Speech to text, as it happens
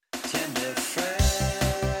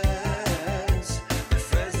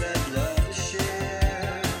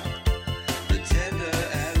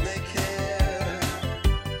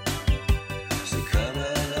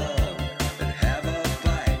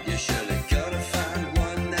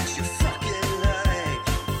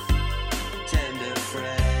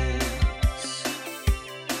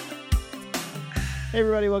Hey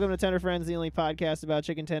everybody, welcome to Tender Friends, the only podcast about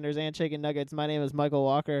chicken tenders and chicken nuggets. My name is Michael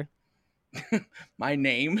Walker. My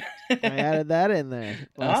name? I added that in there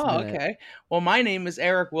last minute. Okay. Well, my name is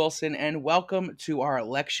Eric Wilson, and welcome to our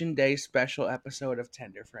Election Day special episode of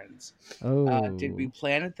Tender Friends. Oh. Did we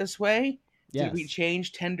plan it this way? Yes. Did we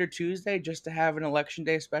change Tender Tuesday just to have an Election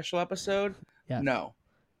Day special episode? Yes. No.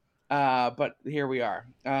 But here we are.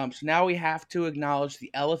 So now we have to acknowledge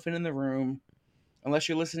the elephant in the room, unless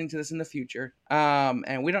you're listening to this in the future.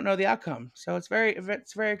 And we don't know the outcome. So it's very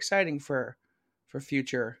exciting for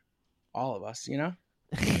future all of us, you know?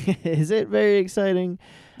 Is it very exciting?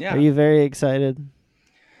 Yeah. Are you very excited?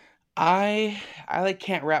 I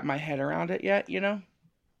can't wrap my head around it yet, you know?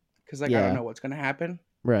 Because I don't know what's going to happen.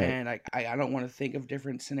 Right. And I don't want to think of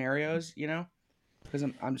different scenarios, you know? Because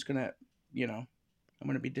I'm just going to, I'm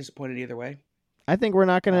going to be disappointed either way. I think we're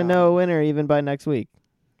not going to know a winner even by next week.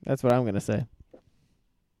 That's what I'm going to say.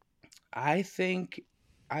 I think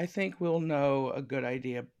we'll know a good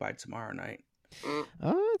idea by tomorrow night.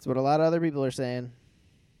 Oh, that's what a lot of other people are saying.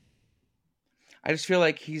 I just feel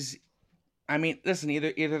like listen,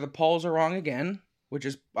 either the polls are wrong again, which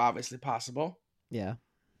is obviously possible. Yeah.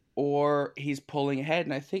 Or he's pulling ahead,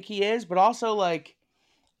 and I think he is, but also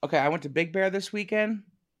okay, I went to Big Bear this weekend.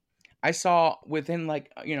 I saw within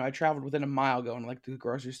I traveled within a mile going to the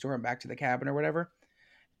grocery store and back to the cabin or whatever.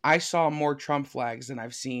 I saw more Trump flags than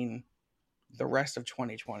I've seen the rest of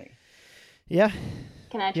 2020. Yeah.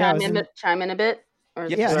 Can I chime in a bit? Or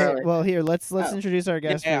Here, let's introduce our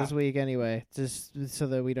guest for this week anyway, just so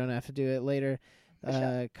that we don't have to do it later.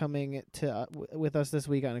 Coming to with us this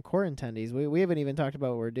week on Quarantendies. We haven't even talked about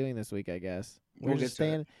what we're doing this week, I guess. We're just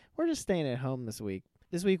staying at home this week.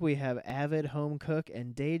 This week we have avid home cook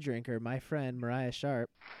and day drinker, my friend Mariah Sharp,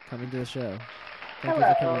 coming to the show. Thank you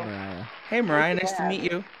for coming, Mariah. Hey, Mariah, nice to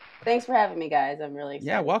meet you. Thanks for having me, guys. I'm really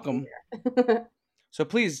excited. Yeah, welcome. So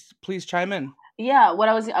please chime in. Yeah, what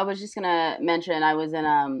I was just gonna mention, I was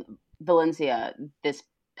in Valencia this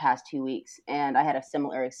past 2 weeks, and I had a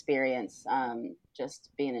similar experience. Just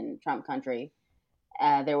being in Trump country,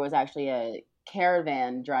 there was actually a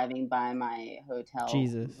caravan driving by my hotel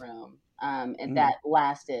room, and that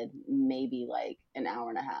lasted maybe an hour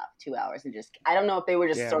and a half, 2 hours, and I don't know if they were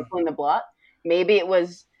just circling the block. Maybe it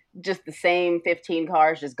was just the same 15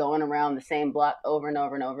 cars just going around the same block over and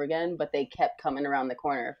over and over again, but they kept coming around the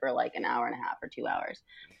corner for an hour and a half or 2 hours.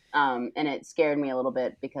 And it scared me a little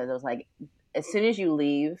bit because I was like, as soon as you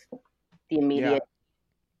leave the immediate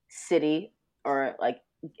city or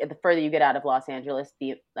the further you get out of Los Angeles,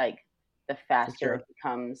 the faster it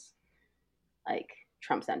becomes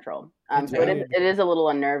Trump Central. So it is a little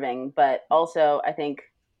unnerving, but also I think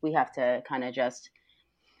we have to kind of just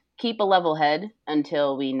keep a level head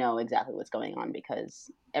until we know exactly what's going on,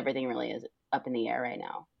 because everything really is up in the air right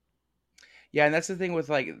now. Yeah, and that's the thing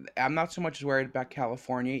with I'm not so much worried about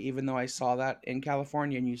California, even though I saw that in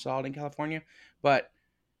California and you saw it in California. But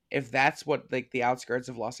if that's what the outskirts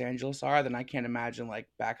of Los Angeles are, then I can't imagine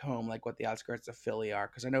back home what the outskirts of Philly are,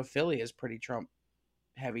 because I know Philly is pretty Trump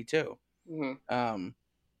heavy too. Mm-hmm.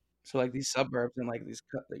 So these suburbs and these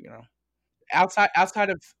outside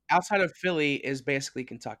of Philly is basically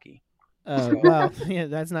Kentucky. Oh, well, yeah,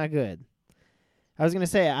 that's not good. I was going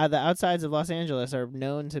to say, the outsides of Los Angeles are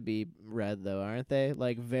known to be red, though, aren't they?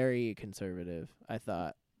 Very conservative, I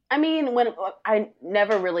thought. I mean, I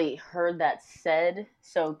never really heard that said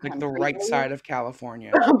so the right side of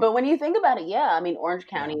California. But when you think about it, yeah, I mean, Orange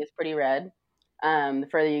County is pretty red. The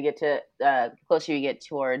further you get the closer you get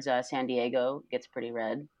towards San Diego, it gets pretty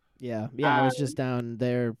red. Yeah, I was just down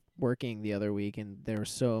there working the other week, and there were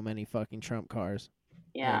so many fucking Trump cars.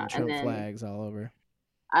 Yeah, and Trump flags all over.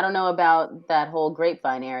 I don't know about that whole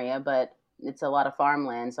Grapevine area, but it's a lot of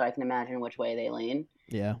farmland, so I can imagine which way they lean.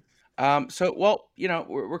 Yeah. So, well,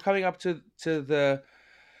 we're coming up to the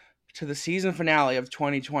season finale of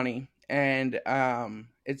 2020, and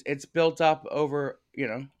it's built up over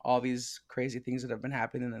all these crazy things that have been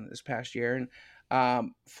happening in this past year,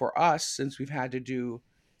 and for us, since we've had to do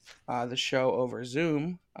the show over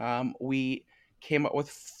Zoom, we came up with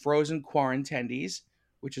Frozen Quarantendies,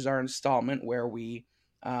 which is our installment where we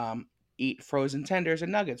eat frozen tenders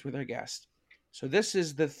and nuggets with our guest. So this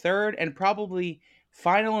is the third and probably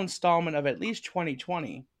final installment of at least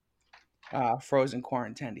 2020 Frozen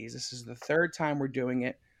Quarantendies. This is the third time we're doing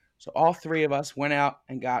it. So all three of us went out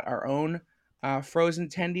and got our own frozen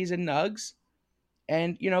tendies and nugs.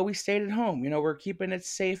 And, we stayed at home. We're keeping it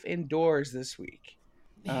safe indoors this week.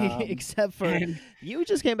 Except for you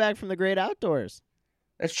just came back from the great outdoors.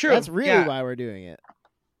 That's true. That's really why we're doing it.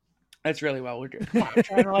 That's really well we're doing. Come on, I'm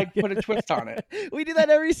trying to like put a twist on it. We do that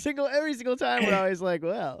every single time. We're always like,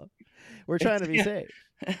 well, we're trying to be safe.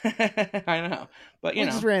 I know, but we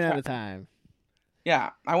just ran out of time.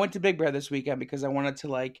 Yeah, I went to Big Bear this weekend because I wanted to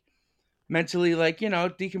like mentally like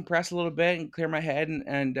decompress a little bit and clear my head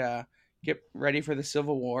and get ready for the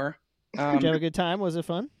Civil War. Did you have a good time? Was it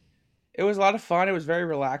fun? It was a lot of fun. It was very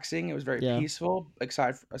relaxing. It was very peaceful,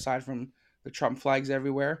 aside from the Trump flags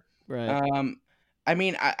everywhere. Right. I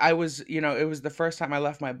mean, I was, it was the first time I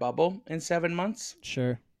left my bubble in 7 months.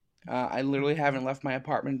 Sure. I literally haven't left my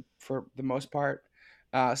apartment for the most part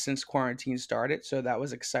since quarantine started. So that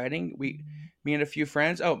was exciting. Me and a few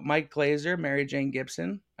friends. Oh, Mike Glazer, Mary Jane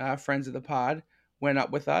Gibson, friends of the pod, went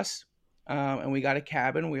up with us. And we got a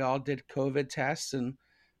cabin. We all did COVID tests, and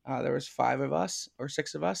there was 5 of us or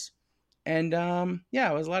 6 of us. And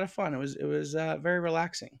it was a lot of fun. It was very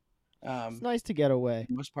relaxing. It's nice to get away.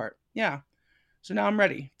 For the most part. Yeah. So now I'm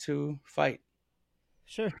ready to fight.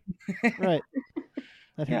 Sure. Right.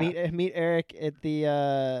 Meet Eric at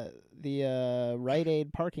the Rite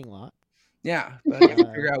Aid parking lot. Yeah, but I have to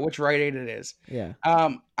figure out which Rite Aid it is. Yeah.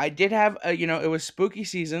 I did have it was spooky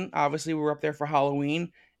season. Obviously, we were up there for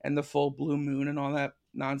Halloween and the full blue moon and all that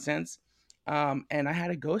nonsense. And I had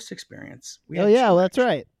a ghost experience. Well, that's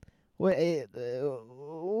right. Were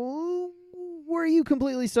you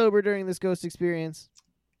completely sober during this ghost experience?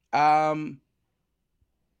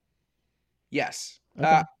 Yes.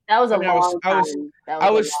 Okay. That was long time. I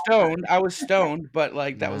was stoned. I was stoned, but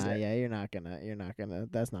like that was it. Yeah, you're not gonna.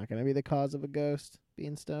 That's not gonna be the cause of a ghost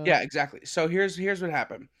being stoned. Yeah, exactly. So here's what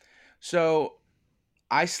happened. So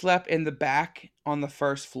I slept in the back on the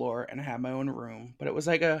first floor, and I had my own room. But it was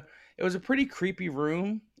a pretty creepy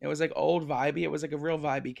room. It was like old vibey. It was like a real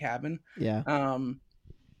vibey cabin. Yeah.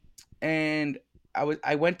 And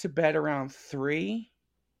I went to bed around 3.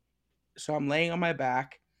 So I'm laying on my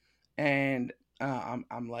back, and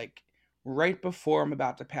I'm like right before I'm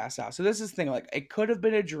about to pass out. So this is the thing, like it could have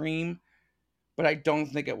been a dream, but I don't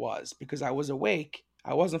think it was because I was awake.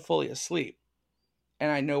 I wasn't fully asleep,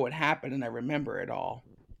 and I know what happened and I remember it all.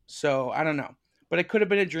 So I don't know, but it could have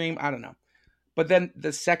been a dream. I don't know. But then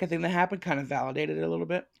the second thing that happened kind of validated it a little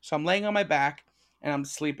bit. So I'm laying on my back and I'm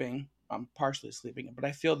sleeping. I'm partially sleeping, but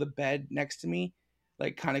I feel the bed next to me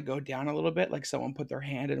like kind of go down a little bit, like someone put their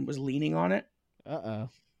hand and was leaning on it. Uh-oh.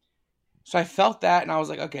 So I felt that, and I was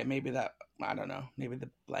like, okay, maybe that, I don't know, maybe the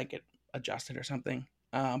blanket adjusted or something.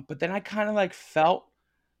 But then I kind of like felt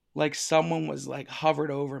like someone was like hovered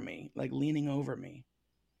over me, like leaning over me.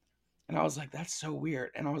 And I was like, that's so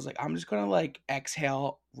weird. And I was like, I'm just going to like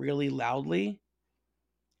exhale really loudly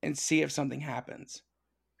and see if something happens.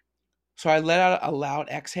 So I let out a loud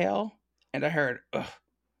exhale, and I heard, ugh.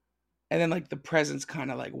 And then like the presence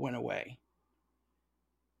kind of like went away.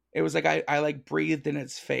 It was like I like breathed in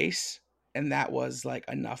its face, and that was like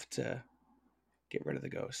enough to get rid of the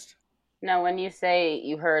ghost. Now, when you say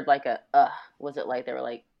you heard like a was it like they were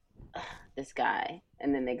like this guy,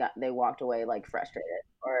 and then they walked away like frustrated,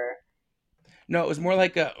 or? No, it was more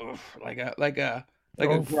like a gruff like that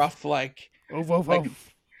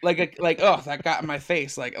got in my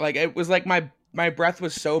face like it was like my breath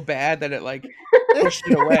was so bad that it like pushed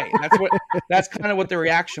it away. That's kind of what the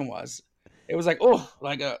reaction was. It was like but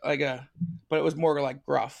it was more like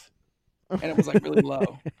gruff, and it was like really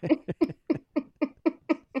low.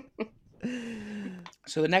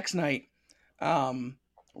 So the next night,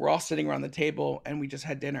 we're all sitting around the table and we just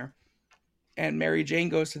had dinner, and Mary Jane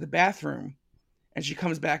goes to the bathroom, and she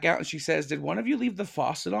comes back out and she says, "Did one of you leave the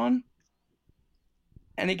faucet on?"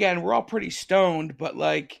 And again, we're all pretty stoned, but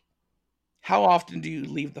like, how often do you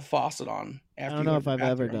leave the faucet on? After I don't know if I've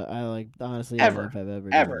ever done. I like honestly ever, don't know if I've ever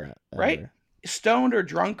ever, done that, right? Ever. Stoned or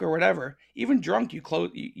drunk or whatever. Even drunk, you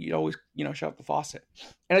always shut off the faucet.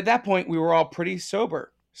 And at that point, we were all pretty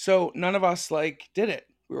sober, so none of us like did it.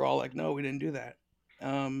 We were all like, no, we didn't do that.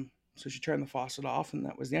 So she turned the faucet off, and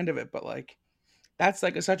that was the end of it. But like, that's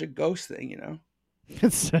like such a ghost thing, you know.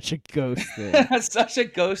 It's such a ghost thing. That's such a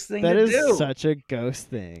ghost thing That to is do. such a ghost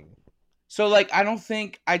thing. So like, I don't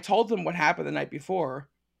think I told them what happened the night before,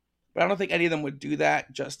 but I don't think any of them would do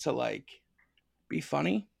that just to like be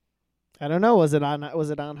funny. I don't know. Was it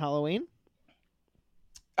on Halloween?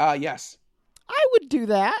 Yes. I would do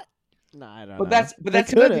that. No, I don't know. That's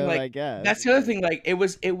the other thing. Like, I guess. That's the other thing. Like, it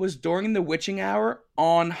was during the witching hour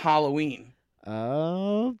on Halloween.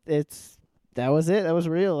 Oh, that was it. That was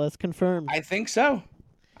real. That's confirmed. I think so.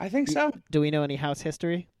 Do we know any house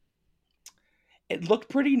history? It looked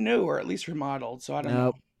pretty new, or at least remodeled. So I don't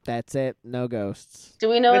know. That's it. No ghosts. Do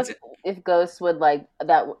we know if ghosts would like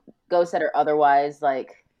that? Ghosts that are otherwise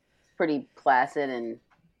like pretty placid and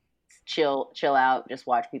chill out, just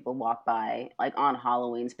watch people walk by. Like on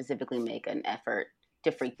Halloween, specifically make an effort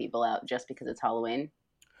to freak people out just because it's Halloween.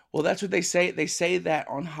 Well, that's what they say. They say that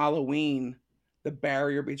on Halloween, the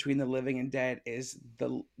barrier between the living and dead is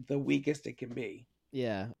the weakest it can be.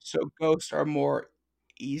 Yeah. So ghosts are more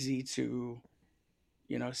easy to,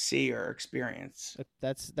 see or experience.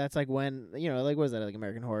 That's like when, like, what was that, like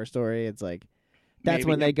American Horror Story? It's like, that's Maybe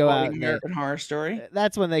when they go out. American Horror Story.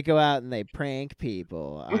 That's when they go out and they prank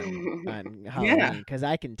people on Halloween, because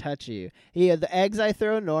I can touch you. Yeah, the eggs I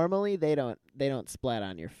throw normally they don't splat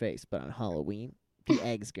on your face, but on Halloween the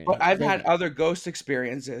eggs gonna. But I've had other ghost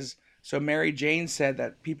experiences. So Mary Jane said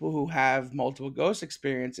that people who have multiple ghost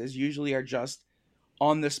experiences usually are just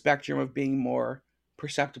on the spectrum of being more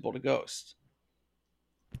perceptible to ghosts.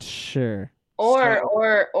 Sure.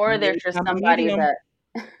 Or there's just somebody that,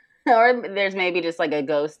 or there's maybe just like a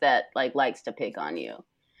ghost that like likes to pick on you.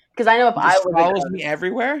 Because I know if I was follows me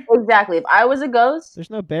everywhere. Exactly. If I was a ghost, there's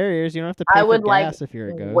no barriers. You don't have to pay for gas if you're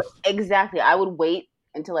a ghost. Exactly. I would wait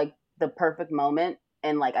until like the perfect moment,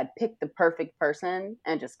 and like I'd pick the perfect person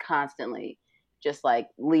and just constantly just like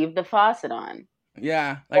leave the faucet on.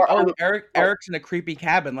 Yeah. Like, Eric's in a creepy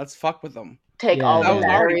cabin. Let's fuck with them. Take all the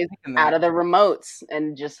batteries out of the remotes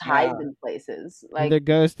and just hide in places. Like the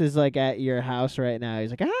ghost is like at your house right now.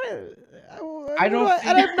 He's like, I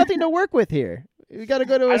have nothing to work with here. We got to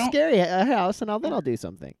go to a scary house, and then I'll do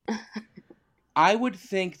something. I would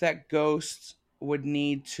think that ghosts would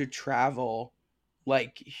need to travel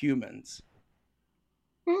like humans.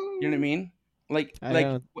 You know what I mean? Like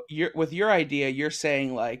with your idea, you're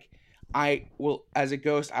saying like, I will, as a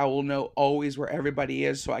ghost, I will know always where everybody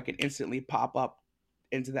is, so I can instantly pop up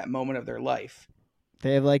into that moment of their life.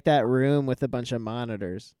 They have like that room with a bunch of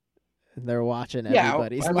monitors, and they're watching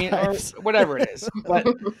everybody's lives. Or whatever it is. But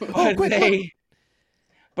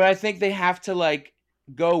I think they have to like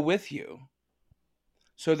go with you.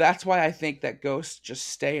 So that's why I think that ghosts just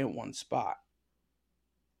stay in one spot,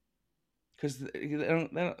 because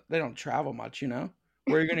they don't travel much. Where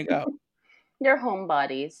are you gonna go? They're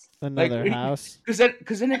homebodies. Another house. Because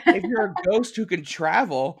then if you're a ghost who can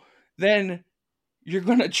travel, then you're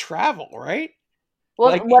gonna travel, right?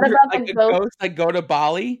 Well, like, what about like the ghost? Like go to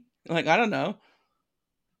Bali? Like I don't know.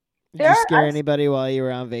 Did you scare anybody while you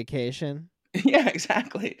were on vacation? Yeah,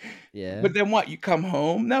 exactly. Yeah. But then what? You come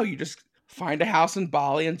home? No, you just find a house in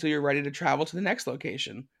Bali until you're ready to travel to the next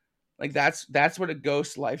location. Like that's what a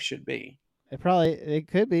ghost life should be. It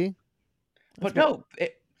could be. But no.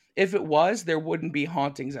 If it was, there wouldn't be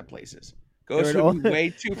hauntings at places. Ghosts would be way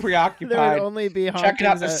too preoccupied. There would only be hauntings checking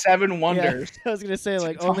out the Seven Wonders. Yeah, I was gonna say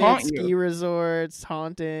only at ski resorts,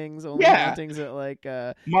 hauntings. Only hauntings at like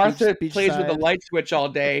Martha beach plays side. with the light switch all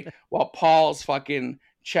day while Paul's fucking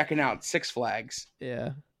checking out Six Flags.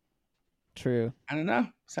 Yeah, true. I don't know.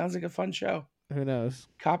 Sounds like a fun show. Who knows?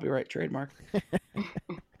 Copyright trademark.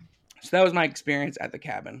 So that was my experience at the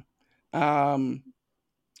cabin.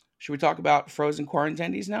 Should we talk about frozen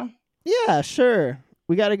quarantendies now? Yeah, sure.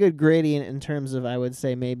 We got a good gradient in terms of, I would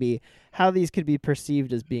say, maybe how these could be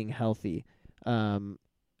perceived as being healthy.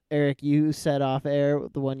 Eric, you set off air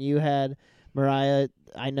the one you had. Mariah,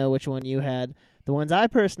 I know which one you had. The ones I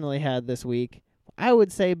personally had this week, I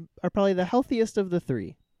would say, are probably the healthiest of the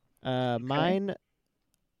three. Mine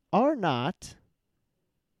are not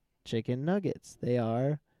chicken nuggets. They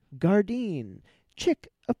are Gardein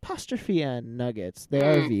Chick''N nuggets. They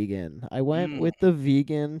are vegan. I went with the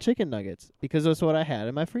vegan chicken nuggets because that's what I had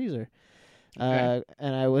in my freezer. And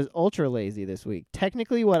I was ultra lazy this week.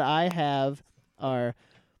 Technically, what I have are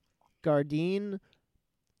Gardein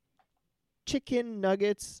chicken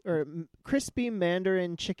nuggets or crispy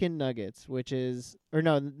Mandarin chicken nuggets,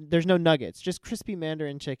 there's no nuggets, just crispy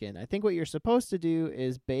Mandarin chicken. I think what you're supposed to do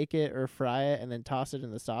is bake it or fry it and then toss it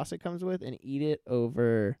in the sauce it comes with and eat it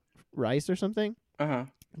over rice or something.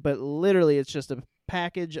 But literally, it's just a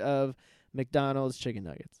package of McDonald's chicken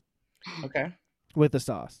nuggets. Okay. With the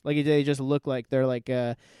sauce. Like, they just look like they're like,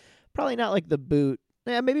 probably not like the boot.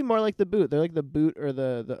 Yeah, maybe more like the boot. They're like the boot or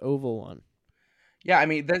the oval one. Yeah, I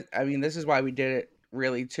mean, this is why we did it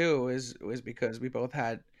really too. Was because we both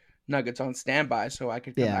had nuggets on standby, so I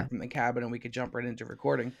could come back from the cabin and we could jump right into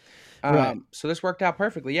recording. Right. So this worked out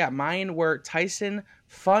perfectly. Yeah, mine were Tyson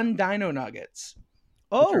Fun Dino Nuggets.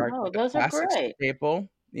 Those are great. Staple.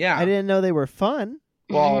 Yeah. I didn't know they were fun.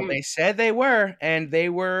 Well, they said they were, and they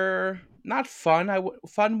were not fun.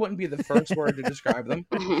 Fun wouldn't be the first word to describe them.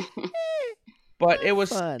 But it was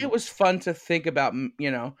fun. It was fun to think about,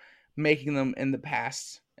 making them in the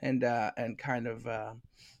past and kind of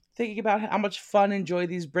thinking about how much fun and joy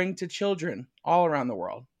these bring to children all around the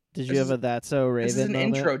world. Did you have a That's So Raven This is an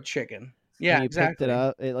moment? intro chicken. Yeah, when you picked it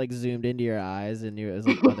up, it like zoomed into your eyes, and it was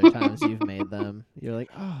like other times you've made them. You're like,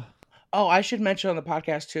 oh. Oh, I should mention on the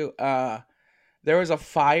podcast too. There was a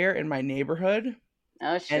fire in my neighborhood.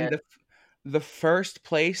 Oh shit! And the first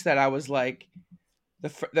place that I was like,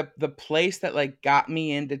 the place that like got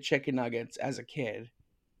me into chicken nuggets as a kid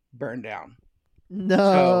burned down. No.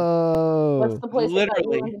 So, what's the place?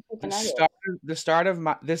 Literally, the start of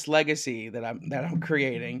this legacy that I'm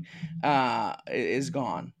creating, is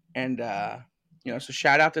gone. And so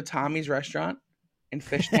shout out to Tommy's Restaurant in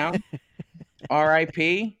Fishtown.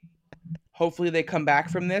 R.I.P. Hopefully they come back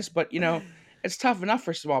from this, but it's tough enough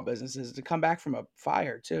for small businesses to come back from a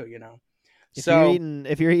fire too.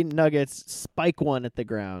 If you're eting nuggets, spike one at the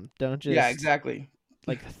ground. Don't just exactly.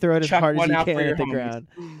 Like throw it as hard as you can at the ground.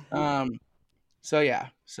 So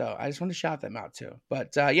I just want to shout them out too.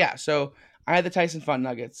 But so I had the Tyson Fun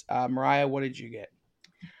Nuggets. Mariah, what did you get?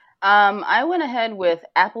 I went ahead with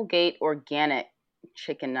Applegate organic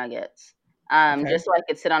chicken nuggets. Just so I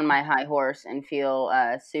could sit on my high horse and feel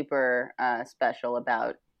super special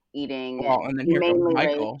about eating and then here comes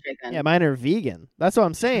Michael. Chicken. Yeah, mine are vegan. That's what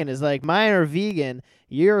I'm saying. Is like mine are vegan,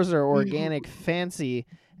 yours are organic, fancy,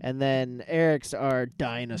 and then Eric's are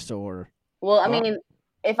dinosaur. Well, I mean,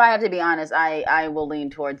 if I have to be honest, I will lean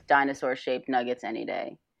towards dinosaur-shaped nuggets any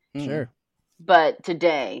day. Sure. But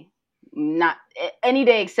today, not any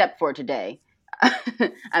day except for today,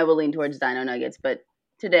 I will lean towards dino nuggets. But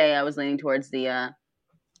today, I was leaning towards the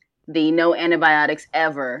no antibiotics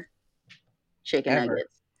ever chicken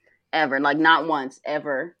nuggets. Ever, like not once,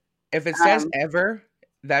 ever. If it says ever,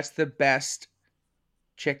 that's the best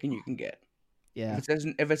chicken you can get. Yeah.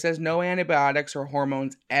 If it says no antibiotics or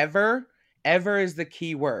hormones ever is the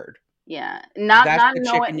key word. Yeah. That's the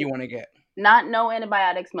chicken you want to get. Not no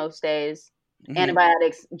antibiotics most days. Mm-hmm.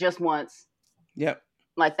 Antibiotics just once. Yep.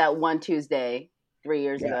 Like that one Tuesday 3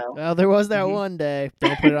 years ago. Well, there was that one day.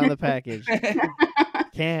 Don't put it on the package.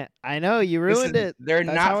 Can't. I know you ruined it. They're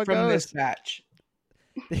not from this batch.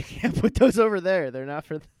 They can't put those over there. They're not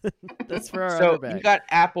for. That's for our other bag. You got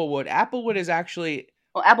Applewood. Applewood is actually.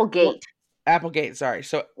 Well, Applegate. Applegate. Sorry.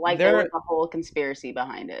 So like there was a whole conspiracy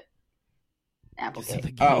behind it.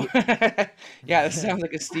 Applegate. Oh, yeah. This sounds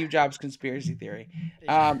like a Steve Jobs conspiracy theory.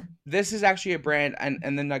 This is actually a brand,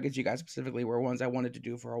 and the nuggets you guys specifically were ones I wanted to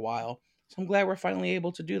do for a while. So I'm glad we're finally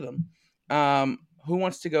able to do them. Who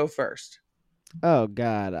wants to go first? Oh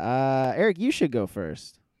God, Eric, you should go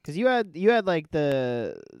first. Because you had like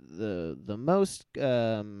the most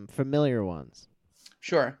familiar ones.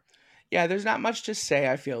 Sure. Yeah, there's not much to say,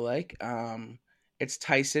 I feel like. It's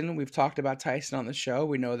Tyson. We've talked about Tyson on the show.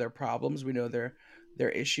 We know their problems. We know their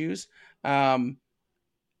issues.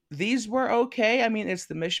 These were okay. I mean, it's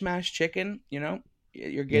the mishmash chicken,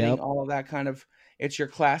 You're getting all of that kind of, it's your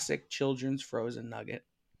classic children's frozen nugget.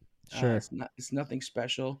 Sure. It's nothing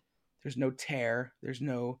special. There's no tear. There's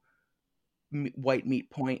no white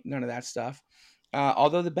meat point, none of that stuff.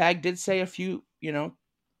 Although the bag did say a few,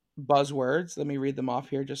 buzzwords. Let me read them off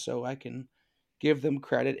here just so I can give them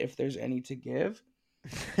credit if there's any to give.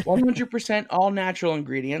 100% all natural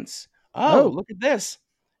ingredients. Oh, look at this.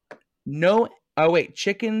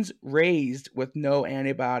 Chickens raised with no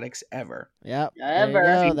antibiotics ever. Yep.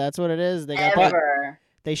 Ever. That's what it is. They got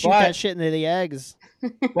They shoot that shit into the eggs.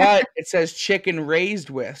 But it says chicken raised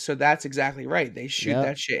with, so that's exactly right. They shoot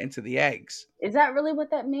that shit into the eggs. Is that really what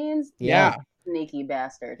that means? Yeah. Sneaky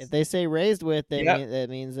bastards. If they say raised with, that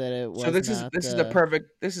means that it was. So this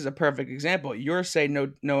is a perfect example. Yours say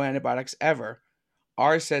no antibiotics ever.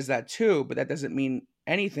 Ours says that too, but that doesn't mean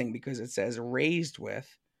anything because it says raised with,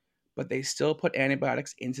 but they still put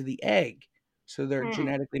antibiotics into the egg, so they're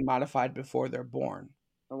genetically modified before they're born.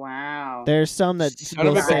 Wow. There's some that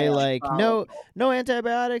will say like no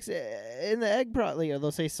antibiotics in the egg, probably, or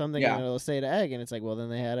they'll say something and it'll say the egg, and it's like, well, then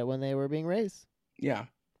they had it when they were being raised. Yeah.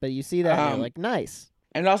 But you see that and you're like, nice.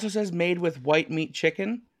 And it also says made with white meat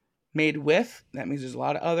chicken. Made with, that means there's a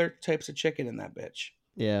lot of other types of chicken in that bitch.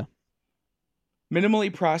 Yeah.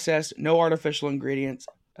 Minimally processed, no artificial ingredients,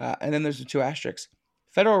 and then there's the 2 asterisks.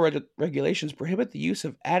 Federal regulations prohibit the use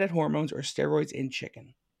of added hormones or steroids in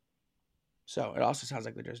chicken. So it also sounds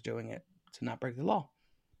like they're just doing it to not break the law.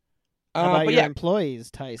 How about your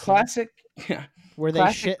employees, Tyson? Classic. Were they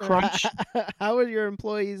classic crunch? How were your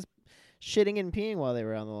employees shitting and peeing while they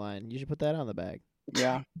were on the line? You should put that on the bag.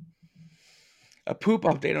 Yeah. A poop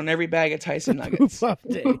update on every bag of Tyson nuggets. Poop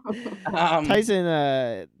update.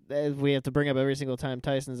 Tyson, we have to bring up every single time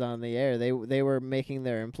Tyson's on the air. They were making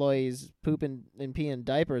their employees poop and pee in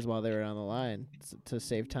diapers while they were on the line to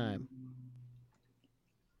save time.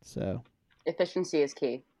 So efficiency is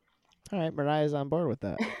key. All right, Mariah's on board with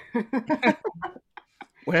that.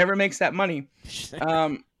 Whatever makes that money.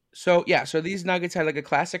 So these nuggets had like a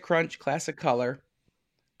classic crunch, classic color.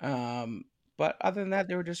 But other than that,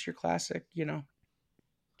 they were just your classic,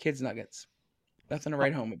 kids nuggets. Nothing to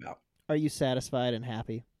write home about. Are you satisfied and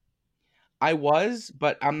happy? I was,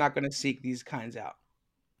 but I'm not going to seek these kinds out.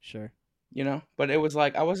 Sure. But it was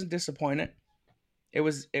like I wasn't disappointed. It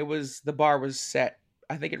was the bar was set.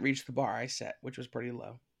 I think it reached the bar I set, which was pretty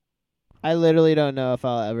low. I literally don't know if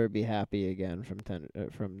I'll ever be happy again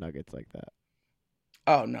from nuggets like that.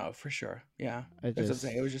 Oh no, for sure. Yeah, that's what I'm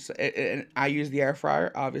saying. It was just, and I use the air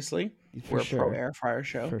fryer. Obviously, we're a pro air fryer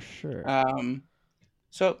show for sure.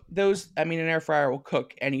 So an air fryer will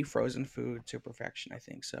cook any frozen food to perfection. I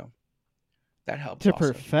think so. That helps to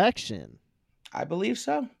perfection. I believe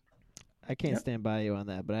so. I can't stand by you on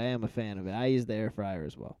that, but I am a fan of it. I use the air fryer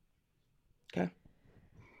as well. Okay.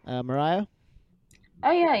 Mariah?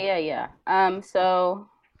 Oh, yeah. So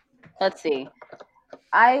let's see.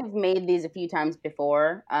 I've made these a few times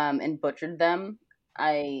before and butchered them.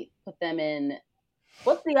 I put them in,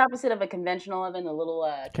 what's the opposite of a conventional oven? The little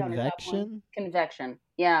convection? Convection,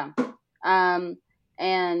 yeah.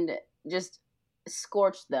 And just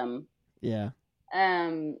scorched them. Yeah.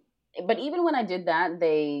 But even when I did that,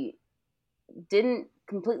 they didn't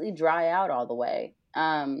completely dry out all the way.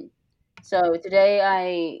 So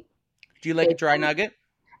today Do you like a dry nugget?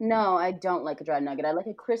 No, I don't like a dry nugget. I like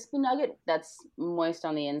a crispy nugget that's moist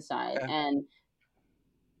on the inside. Okay. And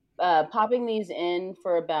popping these in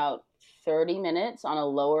for about 30 minutes on a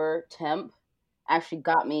lower temp actually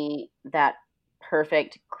got me that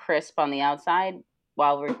perfect crisp on the outside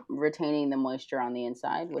while retaining the moisture on the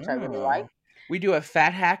inside, which I really like. We do a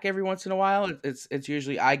fat hack every once in a while. It's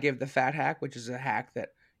usually I give the fat hack, which is a hack that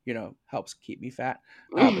helps keep me fat.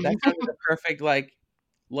 But that's the perfect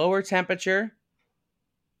lower temperature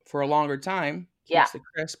for a longer time keeps the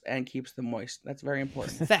crisp and keeps them moist. That's very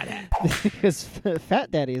important. Fat hack, because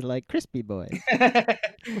fat daddies like crispy boys.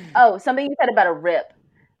 Oh, something you said about a rip,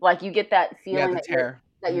 like you get that feeling that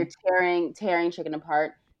you're tearing chicken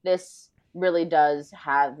apart. This really does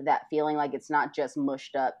have that feeling, like it's not just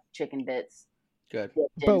mushed up chicken bits. Good.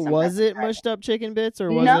 But was it mushed up chicken bits,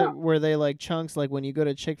 or were they like chunks, like when you go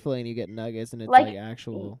to Chick-fil-A and you get nuggets and it's like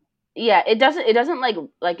actual? Yeah, it doesn't it doesn't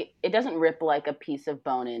rip like a piece of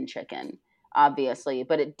bone-in chicken, obviously,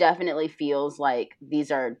 but it definitely feels like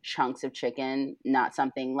these are chunks of chicken, not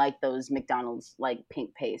something like those McDonald's like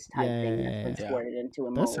pink paste type thing that's been squirted into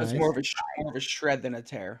a mold. It's more of a shred than a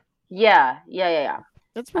tear. Yeah.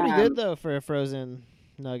 That's pretty good though for a frozen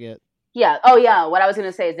nugget. Yeah. Oh, yeah. What I was going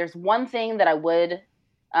to say is there's one thing that I would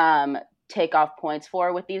take off points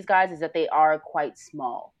for with these guys is that they are quite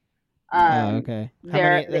small. Okay.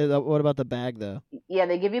 What about the bag, though? Yeah,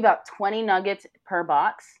 they give you about 20 nuggets per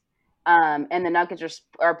box, and the nuggets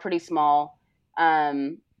are pretty small. I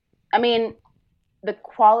mean, the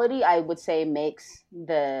quality, I would say, makes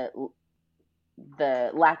the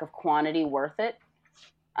lack of quantity worth it,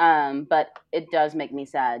 but it does make me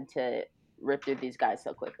sad to rip through these guys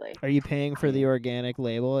so quickly. Are you paying for the organic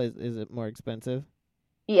label? Is it more expensive?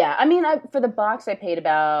 Yeah, I mean, for the box I paid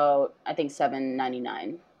about, I think,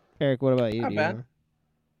 $7.99. Eric, what about you? Not bad.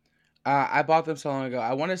 I bought them so long ago.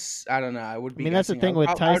 I don't know. I would be. I mean, that's the thing with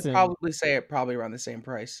Tyson. I would probably say it probably around the same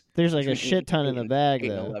price. There's like a shit ton in the bag,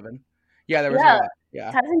 though. 11. Yeah, there was a lot. Yeah.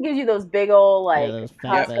 Tyson gives you those big old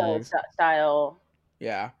Costco style.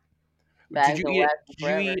 Yeah. Did you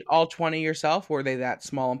eat all 20 yourself? Were they that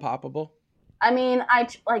small and poppable? I mean, I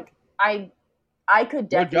could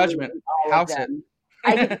definitely no judgment. Eat all of them.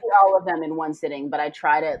 I could eat all of them in one sitting, but I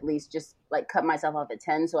try to at least just cut myself off at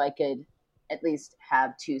 10 so I could at least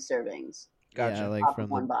have 2 servings. Gotcha. Off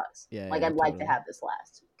of one box. I'd like to have this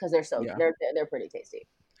last because they're pretty tasty.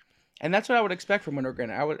 And that's what I would expect from an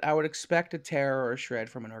organic. I would expect a tear or a shred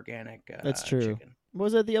from an organic. That's true. Chicken.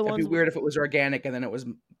 Was it the other ones? It'd be weird if it was organic and then it was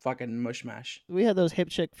fucking mush mash. We had those Hip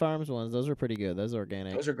Chick Farms ones. Those were pretty good. Those are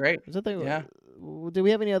organic. Those are great. Was that yeah. Do we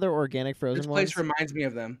have any other organic frozen ones? This place reminds me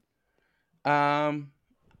of them.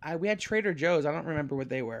 We had Trader Joe's. I don't remember what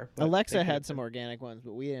they were. Alexa had some organic ones,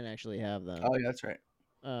 but we didn't actually have them. Oh, yeah, that's right.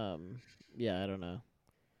 Yeah, I don't know.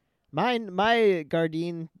 My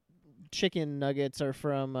Gardein chicken nuggets are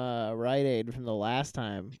from Rite Aid from the last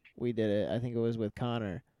time we did it. I think it was with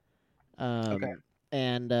Connor. Okay.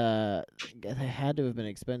 And they had to have been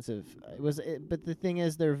expensive. But the thing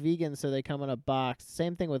is, they're vegan, so they come in a box.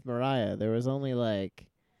 Same thing with Mariah. There was only like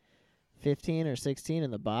 15 or 16 in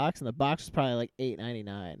the box, and the box was probably like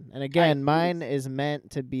 $8.99. And again, mine is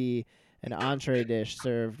meant to be an entree dish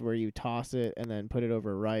served where you toss it and then put it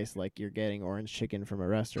over rice like you're getting orange chicken from a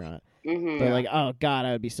restaurant. Mm-hmm. But like, oh god,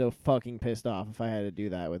 I would be so fucking pissed off if I had to do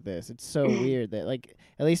that with this. It's so weird that like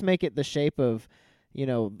at least make it the shape of,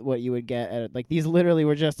 what you would get at like these literally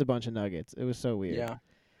were just a bunch of nuggets. It was so weird. Yeah.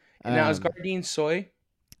 And now is Gardein soy?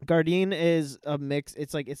 Gardein is a mix.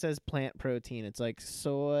 It's like it says plant protein. It's like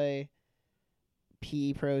soy,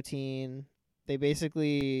 pea protein. They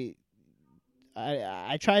basically,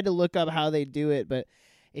 I tried to look up how they do it, but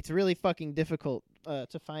it's really fucking difficult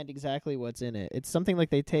to find exactly what's in it. It's something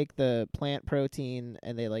like they take the plant protein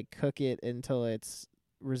and they like cook it until it's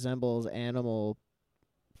resembles animal.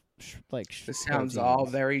 This sounds all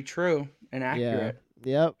very true and accurate.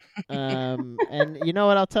 Yep. And you know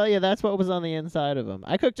what? I'll tell you, that's what was on the inside of them.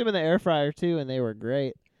 I cooked them in the air fryer too, and they were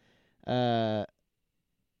great. And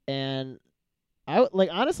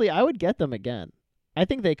honestly, I would get them again. I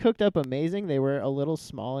think they cooked up amazing. They were a little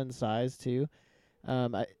small in size too.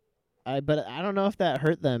 But I don't know if that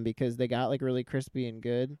hurt them because they got like really crispy and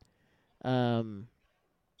good. But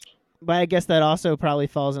I guess that also probably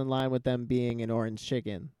falls in line with them being an orange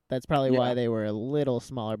chicken. That's probably why they were a little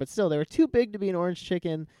smaller. But still, they were too big to be an orange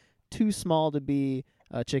chicken, too small to be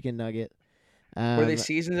a chicken nugget. Were they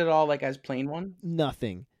seasoned at all, like as plain one?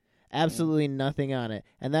 Nothing. Absolutely nothing on it.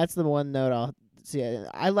 And that's the one note I'll see.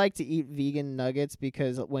 I like to eat vegan nuggets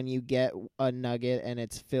because when you get a nugget and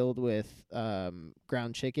it's filled with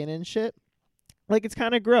ground chicken and shit, like it's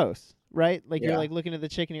kind of gross, right? Like you're like looking at the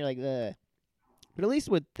chicken, you're like, ugh. But at least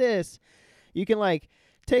with this, you can like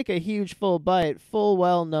take a huge full bite, full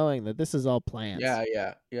well knowing that this is all plants.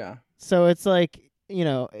 Yeah. So it's like,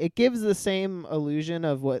 it gives the same illusion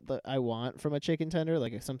of what I want from a chicken tender,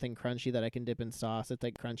 like something crunchy that I can dip in sauce. It's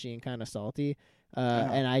like crunchy and kind of salty.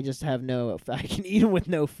 And I just have I can eat them with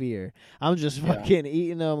no fear. I'm just fucking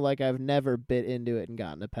eating them like I've never bit into it and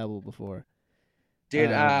gotten a pebble before.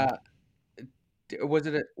 Was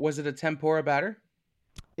it a tempura batter?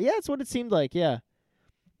 Yeah, that's what it seemed like. Yeah.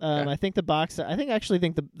 I think the bag said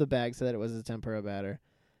it was a tempura batter.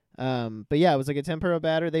 But yeah, it was like a tempura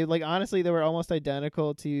batter. They honestly, they were almost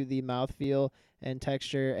identical to the mouthfeel and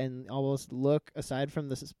texture and almost look, aside from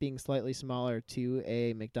this being slightly smaller, to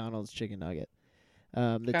a McDonald's chicken nugget.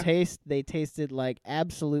 They tasted like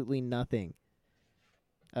absolutely nothing.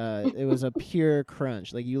 It was a pure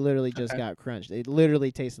crunch. Like you literally just got crunched. It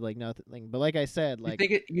literally tasted like nothing. But like I said, like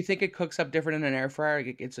you think it cooks up different in an air fryer?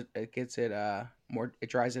 It gets it more. It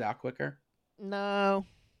dries it out quicker. No,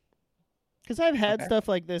 because I've had stuff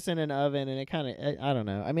like this in an oven, and it kind of I don't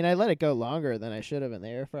know. I mean, I let it go longer than I should have in the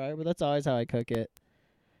air fryer, but that's always how I cook it.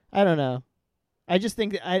 I don't know. I just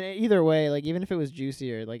think that either way, like even if it was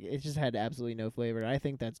juicier, like it just had absolutely no flavor. I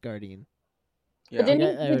think that's Gardein. Yeah. But did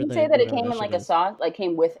you say that it came in like a sauce? Like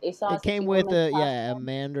came with a sauce? It came with a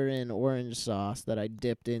mandarin orange sauce that I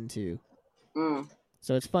dipped into.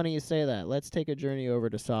 So it's funny you say that. Let's take a journey over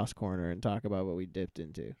to Sauce Corner and talk about what we dipped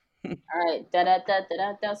into. All right,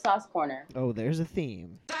 da Sauce Corner. Oh, there's a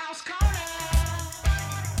theme. Sauce Corner.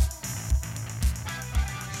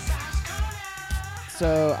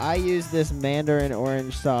 So I used this mandarin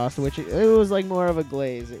orange sauce, which it was like more of a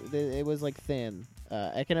glaze. It was like thin.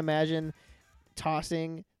 I can imagine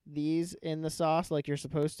tossing these in the sauce like you're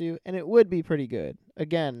supposed to, and it would be pretty good.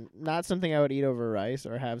 Again, not something I would eat over rice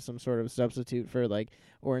or have some sort of substitute for like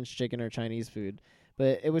orange chicken or Chinese food,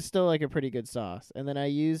 but it was still like a pretty good sauce. And then I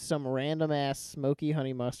used some random ass smoky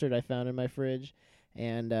honey mustard I found in my fridge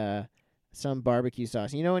and some barbecue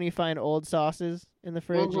sauce. You know when you find old sauces in the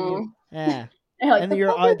fridge and and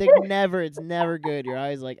it's never good. You're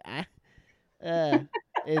always like, I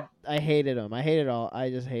hated them. I hated all. I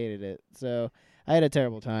just hated it. So I had a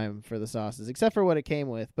terrible time for the sauces, except for what it came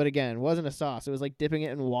with. But again, it wasn't a sauce. It was like dipping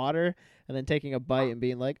it in water and then taking a bite and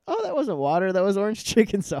being like, "Oh, that wasn't water. That was orange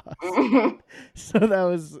chicken sauce." So that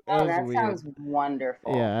was weird. Sounds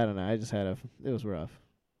wonderful. Yeah, I don't know. I just had it was rough.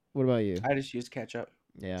 What about you? I just used ketchup.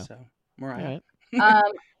 Yeah. So Mariah. Right.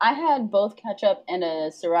 I had both ketchup and a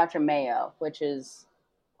sriracha mayo, which is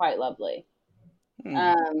quite lovely.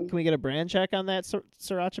 Can we get a brand check on that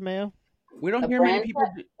sriracha mayo? We don't hear many people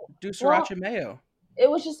do sriracha mayo. It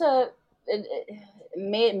was just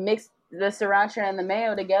mixed the sriracha and the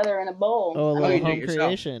mayo together in a bowl. Oh, a little home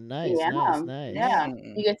creation. Nice, nice. Yeah,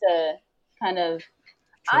 you get to kind of.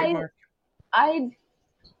 Trademark. I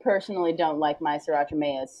personally don't like my sriracha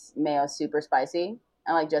mayo super spicy.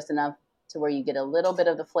 I like just enough to where you get a little bit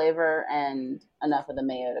of the flavor and enough of the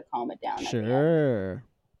mayo to calm it down. Sure.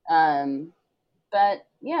 But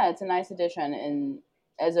yeah, it's a nice addition, and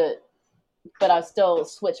but I'll still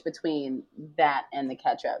switch between that and the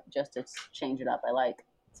ketchup just to change it up. I like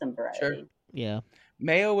some variety. Sure. Yeah.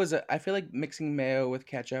 Mayo I feel like mixing mayo with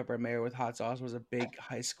ketchup or mayo with hot sauce was a big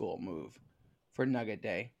high school move for Nugget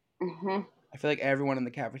Day. Mm-hmm. I feel like everyone in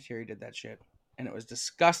the cafeteria did that shit, and it was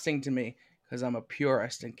disgusting to me because I'm a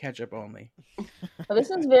purist and ketchup only. Well,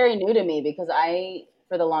 this is very new to me because I,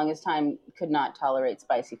 for the longest time, could not tolerate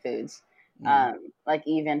spicy foods. Like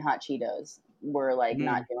even hot Cheetos were like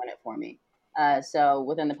not doing it for me. So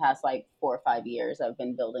within the past like 4 or 5 years, I've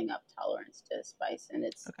been building up tolerance to spice, and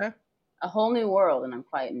it's a whole new world, and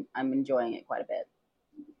I'm enjoying it quite a bit.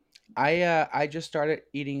 I just started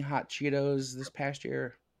eating hot Cheetos this past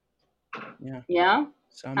year. Yeah. Yeah.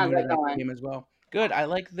 So I'm new to that game as well. Good. I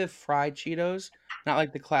like the fried Cheetos, not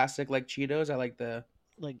like the classic like Cheetos. I like the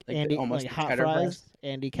Andy, almost like the hot cheddar fries. breast.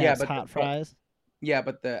 Andy Cap's hot fries. Yeah,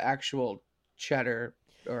 but the actual cheddar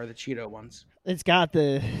or the Cheeto ones. It's got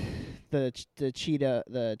the cheetah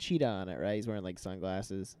on it, right? He's wearing like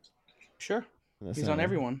sunglasses. Sure. He's on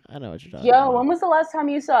everyone. I know what you're talking about. When was the last time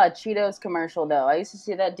you saw a Cheetos commercial though? I used to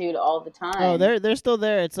see that dude all the time. Oh, they're still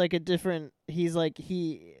there. It's like a different. He's like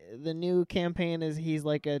the new campaign is he's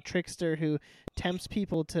like a trickster who tempts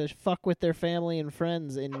people to fuck with their family and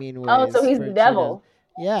friends in mean ways. Oh, so he's the devil.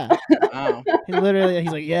 Yeah. Wow.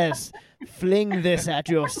 He's like, yes, fling this at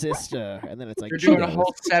your sister, and then it's like you're doing a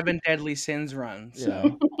whole 7 deadly sins run.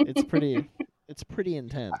 So it's pretty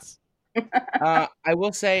intense. I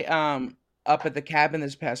will say, up at the cabin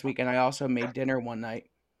this past weekend, I also made dinner one night,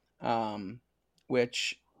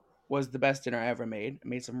 which was the best dinner I ever made. I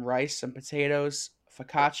made some rice, some potatoes,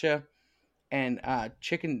 focaccia, and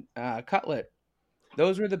chicken cutlet.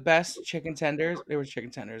 Those were the best chicken tenders. They were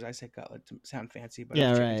chicken tenders. I say cutlet to sound fancy, but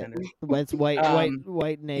yeah, chicken right. tenders. It's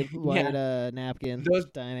white napkin. Those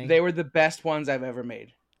dining. They were the best ones I've ever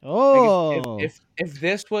made. Oh, like if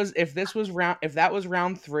that was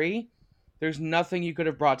round 3, there's nothing you could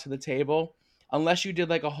have brought to the table unless you did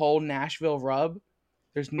like a whole Nashville rub.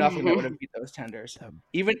 There's nothing that would have beat those tenders.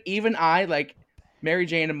 Even I, like Mary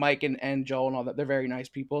Jane and Mike and Joel and all that, they're very nice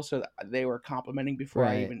people, so they were complimenting before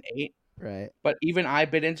I even ate. Right. But even I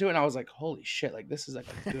bit into it and I was like, holy shit, like this is like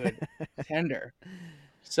a good tender.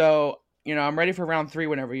 So, I'm ready for round 3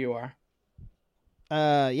 whenever you are.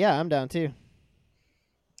 Yeah, I'm down too.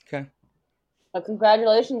 Okay. Well,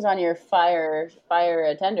 congratulations on your fire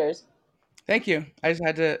tenders. Thank you. I just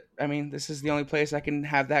had to. I mean, this is the only place I can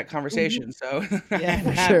have that conversation. So yeah,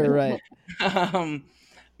 for sure, right.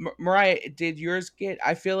 Mariah, did yours get?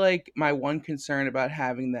 I feel like my one concern about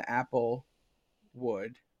having the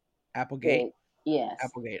Applegate. Yes.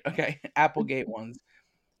 Applegate. Okay, Applegate ones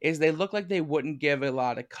is they look like they wouldn't give a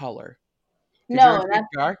lot of color. Did yours get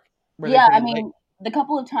dark? Yeah, I mean, the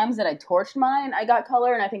couple of times that I torched mine, I got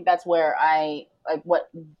color, and I think that's where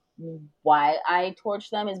why I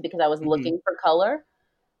torched them is because I was looking for color.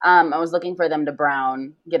 I was looking for them to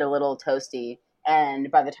brown, get a little toasty, and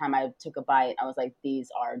by the time I took a bite, I was like, these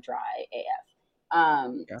are dry AF.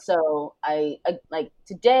 So I like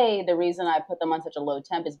today, the reason I put them on such a low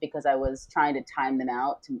temp is because I was trying to time them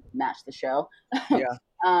out to match the show. Yeah.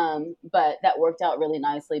 But that worked out really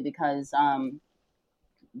nicely because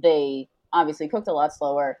they obviously cooked a lot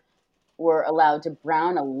slower, were allowed to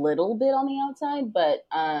brown a little bit on the outside, but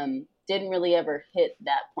didn't really ever hit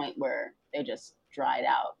that point where they just dried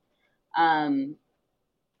out.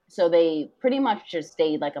 So they pretty much just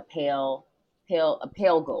stayed like a pale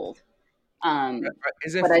gold.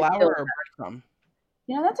 Is it flour or breadcrumb?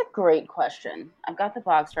 That's a great question. I've got the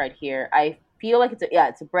box right here. I feel like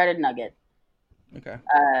it's a breaded nugget. Okay.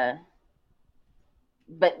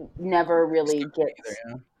 But never really gets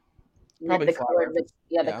probably the flour.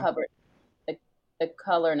 color. The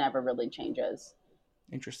color never really changes.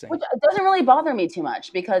 Interesting. Which doesn't really bother me too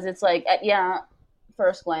much because it's like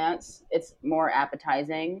first glance it's more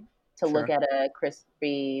appetizing to look at a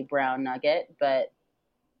crispy brown nugget, but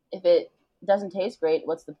if it doesn't taste great,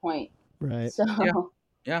 what's the point? Right. So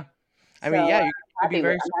yeah. I mean, you could be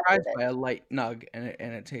very surprised by a light nug and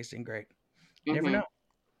it tasting great. You never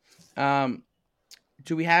know.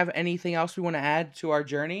 Do we have anything else we want to add to our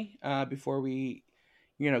journey before we,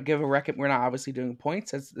 give a record? We're not obviously doing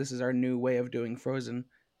points. This is our new way of doing frozen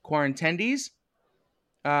quarantendies.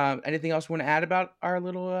 Anything else we want to add about our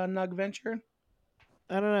little nug venture?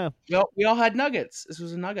 I don't know. Well, we all had nuggets. This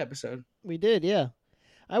was a nug episode. We did, yeah.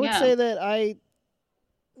 I would say that I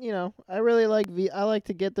really like I like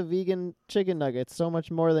to get the vegan chicken nuggets so much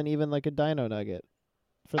more than even like a dino nugget,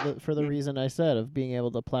 for the reason I said of being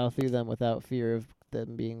able to plow through them without fear of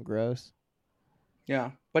them being gross.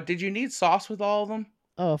 Yeah, but did you need sauce with all of them?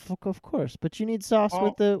 Oh, of course. But you need sauce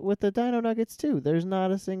with the dino nuggets too. There's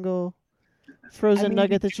not a single frozen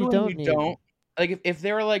nugget that you don't need. Like if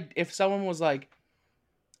they were like, if someone was like,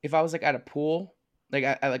 if I was like at a pool, like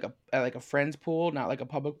at a friend's pool, not like a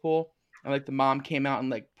public pool, and like the mom came out and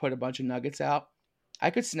like put a bunch of nuggets out, I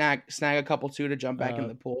could snag a couple too to jump back in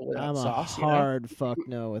the pool without I'm sauce. a hard fuck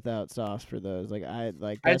no without sauce for those. Like I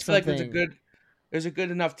just feel like there's a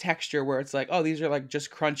good enough texture where it's like, oh, these are like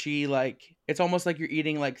just crunchy, like it's almost like you're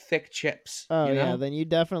eating like thick chips. Oh you know? yeah, then you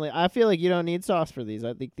definitely. I feel like you don't need sauce for these.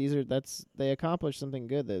 I think they accomplish something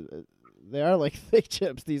good. They are like thick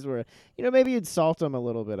chips. These were, maybe you'd salt them a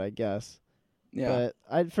little bit, I guess. Yeah.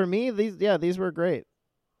 But for me, these were great.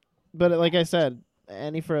 But like I said,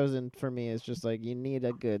 any frozen for me is just like you need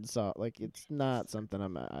a good salt. Like it's not something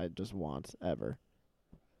I just want ever.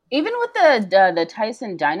 Even with the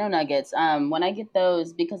Tyson Dino Nuggets, when I get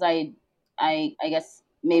those, because I guess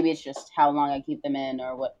maybe it's just how long I keep them in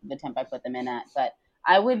or what the temp I put them in at, but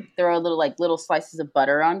I would throw little slices of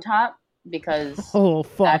butter on top because oh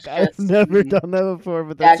fuck, I've never done that before,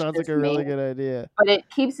 but that sounds like a really good idea. But it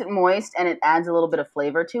keeps it moist and it adds a little bit of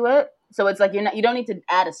flavor to it. So it's like you don't need to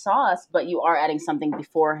add a sauce, but you are adding something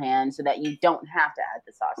beforehand so that you don't have to add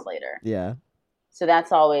the sauce later. Yeah. So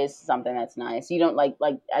that's always something that's nice. You don't like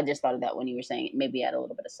I just thought of that when you were saying maybe add a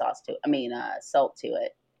little bit of salt to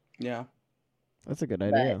it. Yeah. That's a good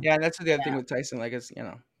idea. Yeah, that's the other thing with Tyson. Like it's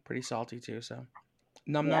pretty salty too. So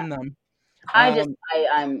num.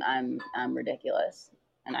 I'm ridiculous,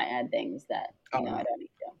 and I add things that I don't need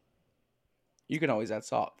to. You can always add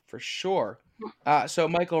salt for sure. So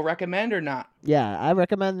Michael, recommend or not? Yeah, I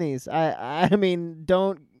recommend these. I mean,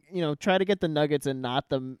 don't try to get the nuggets and not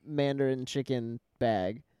the Mandarin chicken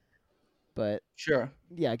bag. But sure,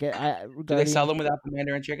 yeah. Do they sell them without the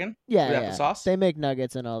Mandarin chicken? Yeah, without the sauce. They make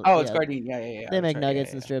nuggets and all. Oh, it's Gardein. Yeah. They make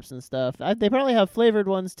nuggets and strips and stuff. They probably have flavored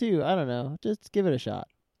ones too. I don't know. Just give it a shot.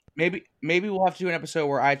 Maybe we'll have to do an episode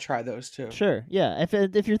where I try those too. Sure. Yeah.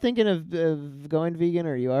 If you're thinking of going vegan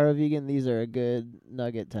or you are a vegan, these are a good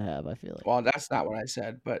nugget to have. I feel like. Well, that's not what I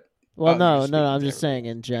said, but. Well, no. I'm just saying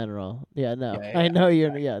in general. Yeah, no. Yeah. I know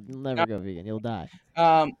you're. Yeah, never go vegan. You'll die.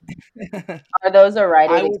 Are those a Rite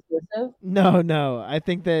Aid exclusive? No. I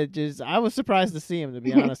think that I was surprised to see them, to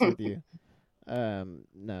be honest with you.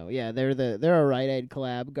 No. Yeah, they're a Rite Aid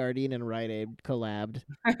collab. Gardein and Rite Aid collabed.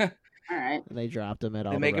 All right. They dropped them at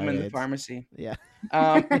all. They make them in the pharmacy. Yeah.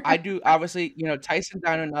 I do obviously. Tyson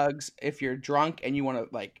Dino Nugs. If you're drunk and you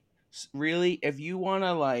want to if you want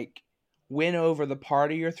to win over the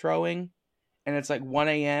party you're throwing, and it's 1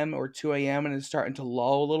 a.m. or 2 a.m. and it's starting to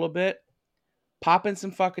lull a little bit, pop in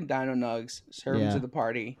some fucking Dino Nugs, serve them to the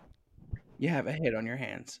party. You have a hit on your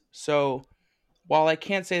hands. So while I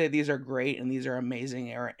can't say that these are great and these are amazing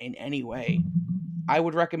in any way, I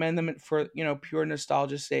would recommend them for pure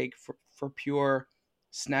nostalgia's sake, for pure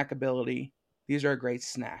snackability. These are a great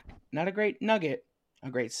snack, not a great nugget, a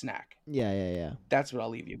great snack. Yeah. That's what I'll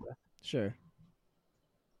leave you with. Sure.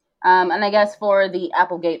 And I guess for the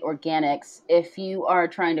Applegate Organics, if you are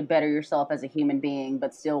trying to better yourself as a human being,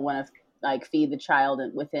 but still want to feed the child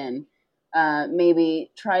within,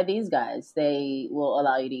 maybe try these guys. They will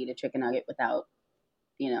allow you to eat a chicken nugget without,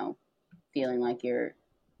 feeling like you're,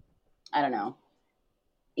 I don't know,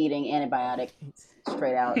 eating antibiotics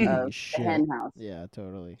straight out of the hen house. Yeah,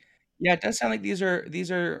 totally. Yeah, it does sound like these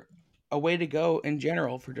are a way to go in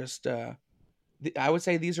general for just. I would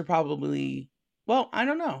say these are probably. Well, I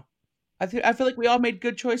don't know. I feel like we all made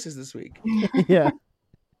good choices this week. Yeah.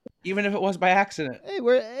 Even if it was by accident. Hey,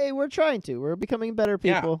 we're trying to. We're becoming better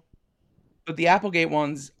people. Yeah. But the Applegate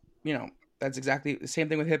ones, that's exactly the same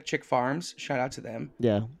thing with Hip Chick Farms. Shout out to them.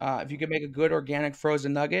 Yeah. If you can make a good organic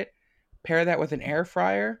frozen nugget, pair that with an air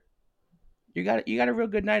fryer, you got a real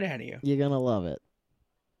good night ahead of you. You're gonna love it.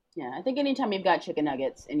 Yeah, I think anytime you've got chicken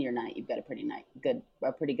nuggets in your night, you've got a pretty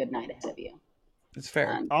good night ahead of you. It's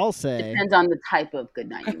fair. I'll say. Depends on the type of good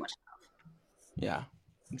night you want to have. Yeah,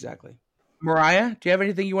 exactly. Mariah, do you have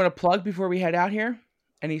anything you want to plug before we head out here?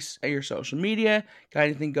 Your social media? Got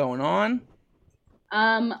anything going on?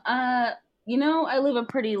 I live a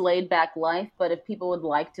pretty laid back life, but if people would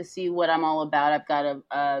like to see what I'm all about, I've got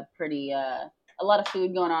a pretty a lot of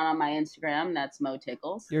food going on my Instagram. That's Mo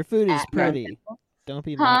Tickles. Your food is pretty. Don't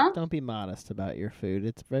be modest about your food.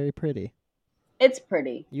 It's very pretty. It's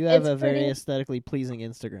pretty. You have a very aesthetically pleasing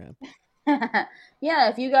Instagram. Yeah,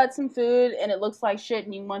 if you got some food and it looks like shit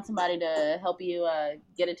and you want somebody to help you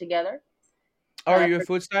get it together. Are you a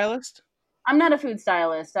food stylist? I'm not a food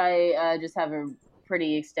stylist. I just have a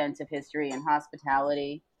pretty extensive history in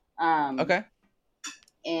hospitality. Okay.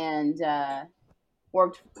 And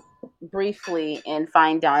worked briefly in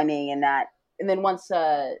fine dining and that. And then once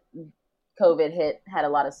COVID hit, had a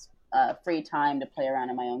lot of free time to play around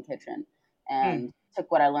in my own kitchen. And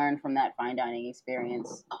took what I learned from that fine dining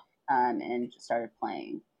experience and just started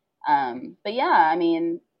playing. But yeah, I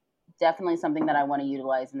mean, definitely something that I want to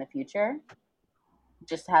utilize in the future.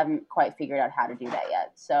 Just haven't quite figured out how to do that yet.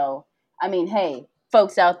 that. So, I mean, hey,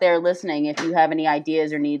 folks out there listening, if you have any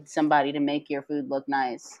ideas or need somebody to make your food look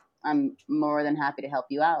nice, I'm more than happy to help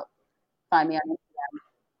you out. Find me on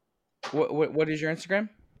Instagram. What is your Instagram?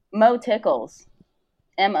 Mo Tickles.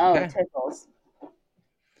 M-O Okay. Tickles.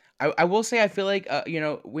 I will say I feel like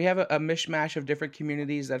we have a mishmash of different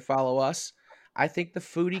communities that follow us. I think the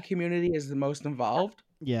foodie community is the most involved.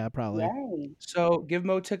 Yeah, probably. Yay. So give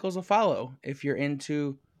Mo Tickles a follow if you're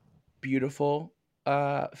into beautiful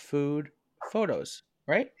food photos,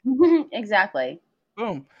 right? Exactly.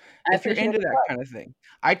 Boom. I If you're appreciate into the that love. kind of thing.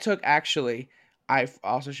 I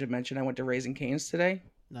also should mention I went to Raising Cane's today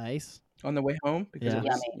Nice. on the way home because it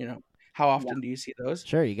Yeah. was, Yummy. how often do you see those?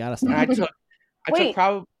 Sure, you gotta And I stop. took Wait.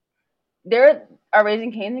 probably There are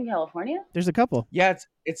Raising Cane's in California? There's a couple. yeah,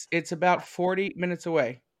 it's about 40 minutes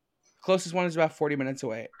away. Closest one is about 40 minutes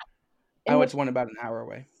away. I went to one about an hour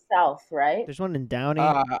away. South, right? There's one in Downey.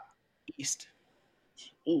 East.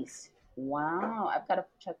 East. Wow. I've got to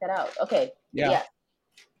check that out. Okay. Yeah.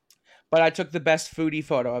 But I took the best foodie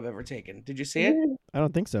photo I've ever taken. Did you see it? I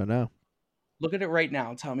don't think so, no. Look at it right now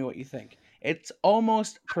and tell me what you think. It's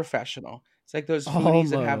almost professional. It's like those foodies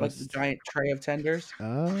that have like the Almost. giant tray of tenders.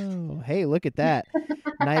 Oh, hey, look at that.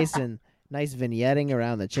 nice vignetting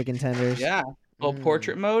around the chicken tenders. Yeah. Little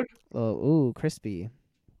portrait mode. Oh, ooh, crispy.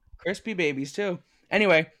 Crispy babies too.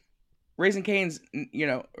 Anyway, Raising Cane's,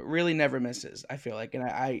 really never misses, I feel like. And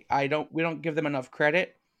we don't give them enough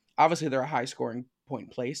credit. Obviously they're a high scoring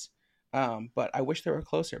point place. But I wish they were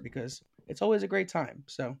closer because it's always a great time.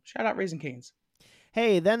 So shout out Raising Cane's.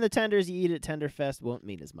 Hey, then the tenders you eat at Tenderfest won't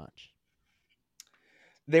mean as much.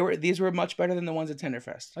 These were much better than the ones at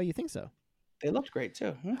Tenderfest. Oh, you think so? They looked great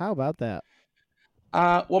too. How about that?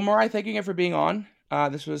 Well, Mariah, thank you again for being on.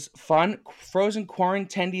 This was fun. Frozen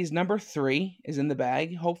Quarantendies number 3 is in the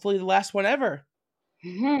bag. Hopefully the last one ever.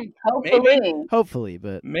 Hopefully. Hopefully,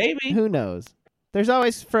 but Maybe. who knows? There's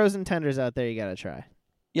always frozen tenders out there you gotta try.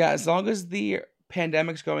 Yeah, as long as the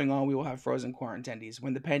pandemic's going on, we will have Frozen Quarantendies.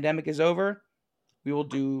 When the pandemic is over, we will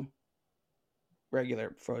do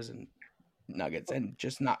regular frozen nuggets and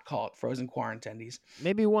just not call it Frozen Quarantendies.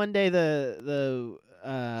 Maybe one day the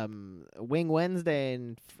Wing Wednesday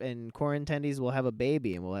and Quarantendies will have a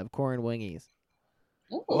baby and we'll have Corn Wingies.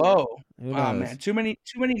 Ooh. Whoa. Who knows? Oh, man. Too many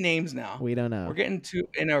names now. We don't know. We're getting too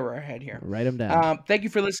in over our head here. Write them down. Thank you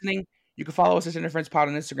for listening. You can follow us at Tender Friends Pod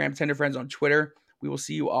on Instagram, Tender Friends on Twitter. We will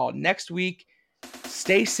see you all next week.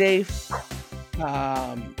 Stay safe.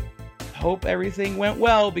 Hope everything went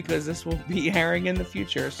well because this will be airing in the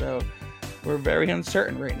future. So we're very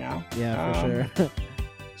uncertain right now. Yeah, for sure.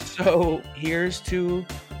 So here's to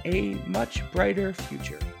a much brighter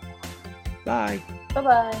future. Bye.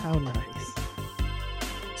 Bye-bye. How nice.